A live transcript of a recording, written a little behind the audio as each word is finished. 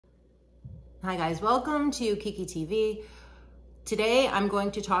Hi guys, welcome to Kiki TV. Today I'm going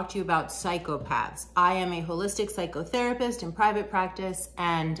to talk to you about psychopaths. I am a holistic psychotherapist in private practice,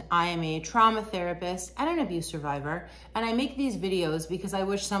 and I am a trauma therapist and an abuse survivor. And I make these videos because I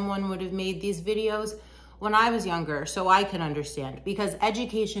wish someone would have made these videos when I was younger so I can understand, because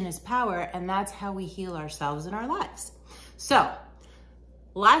education is power and that's how we heal ourselves and our lives. So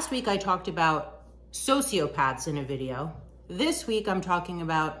last week I talked about sociopaths in a video. This week I'm talking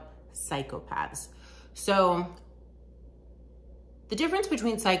about psychopaths. So the difference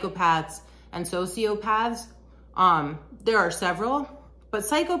between psychopaths and sociopaths, there are several, but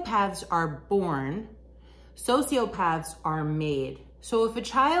psychopaths are born, sociopaths are made. So if a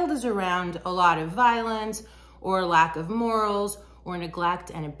child is around a lot of violence or lack of morals or neglect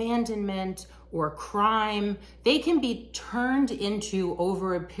and abandonment or crime, they can be turned into,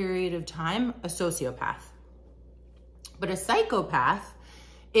 over a period of time, a sociopath. But a psychopath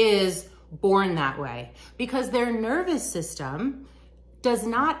is born that way because their nervous system does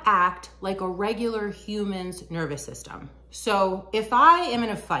not act like a regular human's nervous system. So if I am in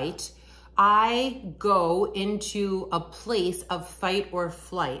a fight, I go into a place of fight or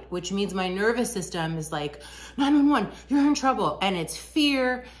flight, which means my nervous system is like, 911, you're in trouble. And it's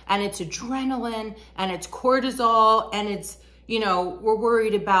fear, and it's adrenaline, and it's cortisol, and it's, we're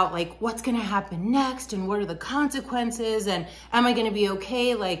worried about like what's gonna happen next and what are the consequences and am I gonna be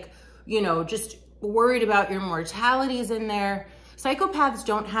okay? Just worried about your mortalities in there. Psychopaths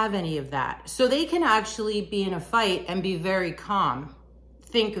don't have any of that. So they can actually be in a fight and be very calm,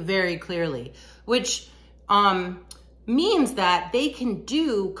 think very clearly, which means that they can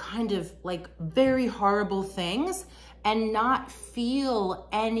do kind of like very horrible things and not feel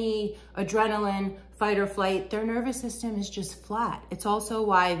any adrenaline, fight or flight. Their nervous system is just flat. It's also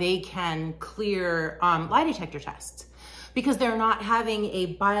why they can clear lie detector tests, because they're not having a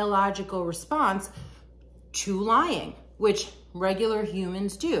biological response to lying, which regular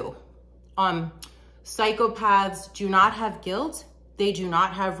humans do. Psychopaths do not have guilt. They do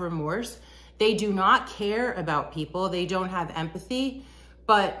not have remorse. They do not care about people. They don't have empathy,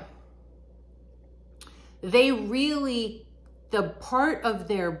 but they really, the part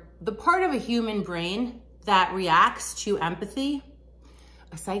of a human brain that reacts to empathy,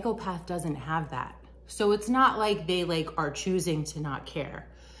 a psychopath doesn't have that. So it's not like they are choosing to not care.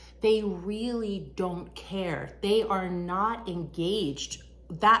 They really don't care. They are not engaged.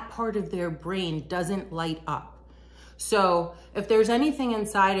 That part of their brain doesn't light up. So if there's anything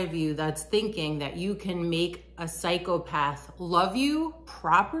inside of you that's thinking that you can make a psychopath love you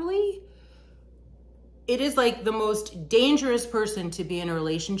properly, it is like the most dangerous person to be in a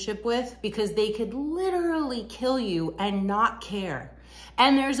relationship with, because they could literally kill you and not care.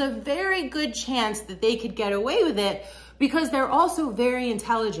 And there's a very good chance that they could get away with it because they're also very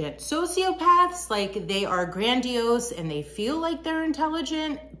intelligent. Sociopaths, they are grandiose and they feel like they're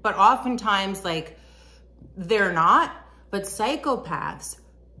intelligent, but oftentimes they're not. But psychopaths,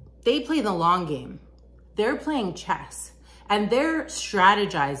 they play the long game. They're playing chess and they're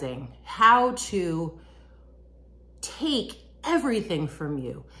strategizing how to take everything from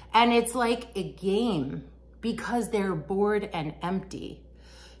you. And it's like a game because they're bored and empty.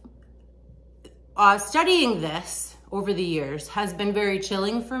 Studying this over the years has been very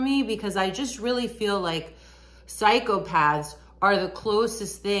chilling for me, because I just really feel like psychopaths are the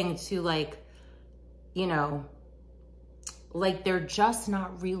closest thing to they're just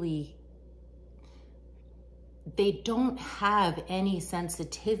not really, they don't have any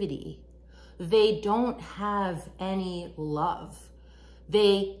sensitivity. They don't have any love.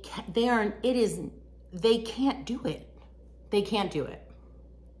 They can't do it. They can't do it.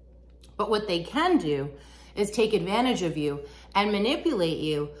 But what they can do is take advantage of you and manipulate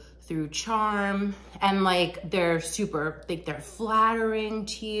you through charm, and they're flattering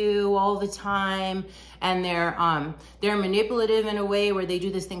to you all the time, and they're manipulative in a way where they do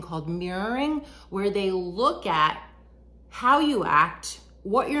this thing called mirroring, where they look at how you act,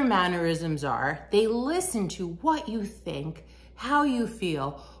 what your mannerisms are, they listen to what you think, how you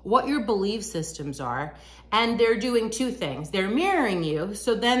feel, what your belief systems are, and they're doing two things. They're mirroring you,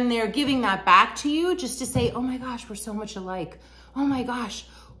 so then they're giving that back to you just to say, oh my gosh, we're so much alike. Oh my gosh,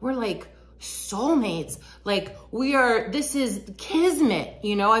 we're like soulmates. This is kismet.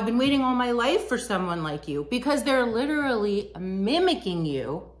 I've been waiting all my life for someone like you, because they're literally mimicking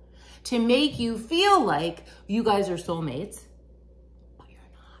you to make you feel like you guys are soulmates, but you're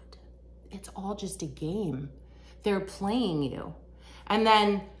not. It's all just a game. They're playing you. And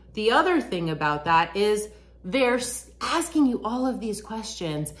then the other thing about that is they're asking you all of these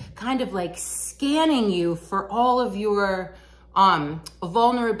questions, kind of scanning you for all of your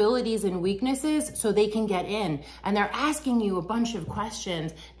vulnerabilities and weaknesses so they can get in. And they're asking you a bunch of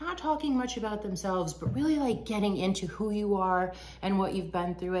questions, not talking much about themselves, but really like getting into who you are and what you've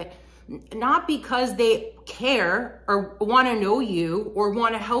been through it. Not because they care or want to know you or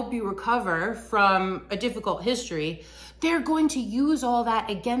want to help you recover from a difficult history. They're going to use all that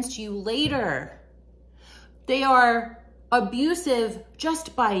against you later. They are abusive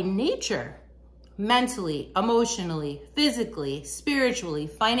just by nature. Mentally, emotionally, physically, spiritually,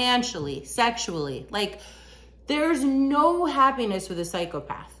 financially, sexually. Like, there's no happiness with a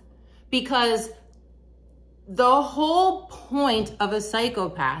psychopath, because the whole point of a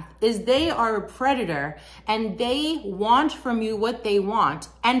psychopath is they are a predator and they want from you what they want.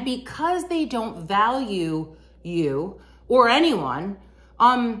 And because they don't value you or anyone,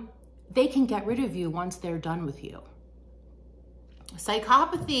 they can get rid of you once they're done with you.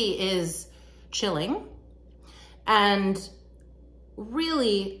 Psychopathy is chilling. And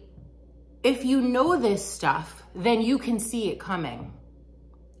really, if you know this stuff, then you can see it coming.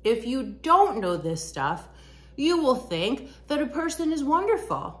 If you don't know this stuff, you will think that a person is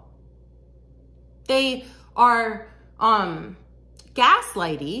wonderful. They are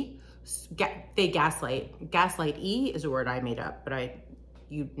gaslighty. They gaslight. Gaslight-y is a word I made up, but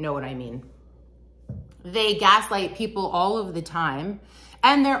you know what I mean. They gaslight people all of the time.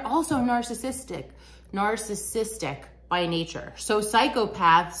 And they're also narcissistic by nature. So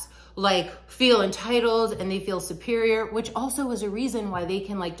psychopaths like feel entitled and they feel superior, which also is a reason why they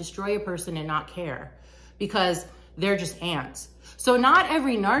can like destroy a person and not care, because they're just ants. So not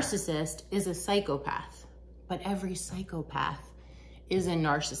every narcissist is a psychopath, but every psychopath is a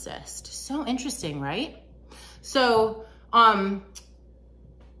narcissist. So interesting, right? So,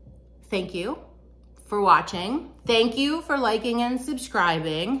 thank you for watching. Thank you for liking and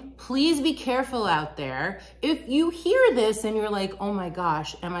subscribing. Please be careful out there. If you hear this and you're like, oh my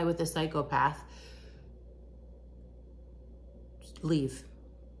gosh, am I with a psychopath? Leave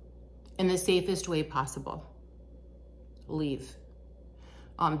in the safest way possible. Leave.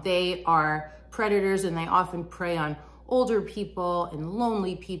 They are predators and they often prey on older people and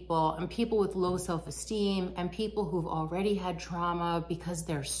lonely people and people with low self-esteem and people who've already had trauma, because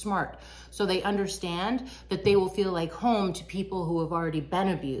they're smart. So they understand that they will feel like home to people who have already been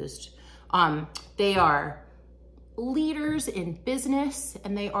abused. They are leaders in business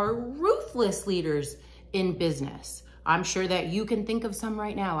and they are ruthless leaders in business. I'm sure that you can think of some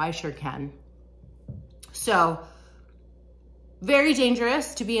right now. I sure can. So very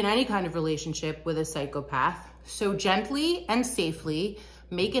dangerous to be in any kind of relationship with a psychopath. So gently and safely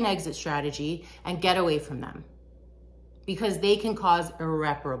make an exit strategy and get away from them, because they can cause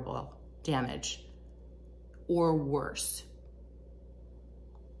irreparable damage or worse.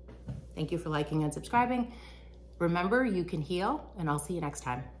 Thank you for liking and subscribing. Remember, you can heal, and I'll see you next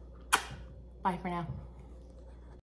time. Bye for now.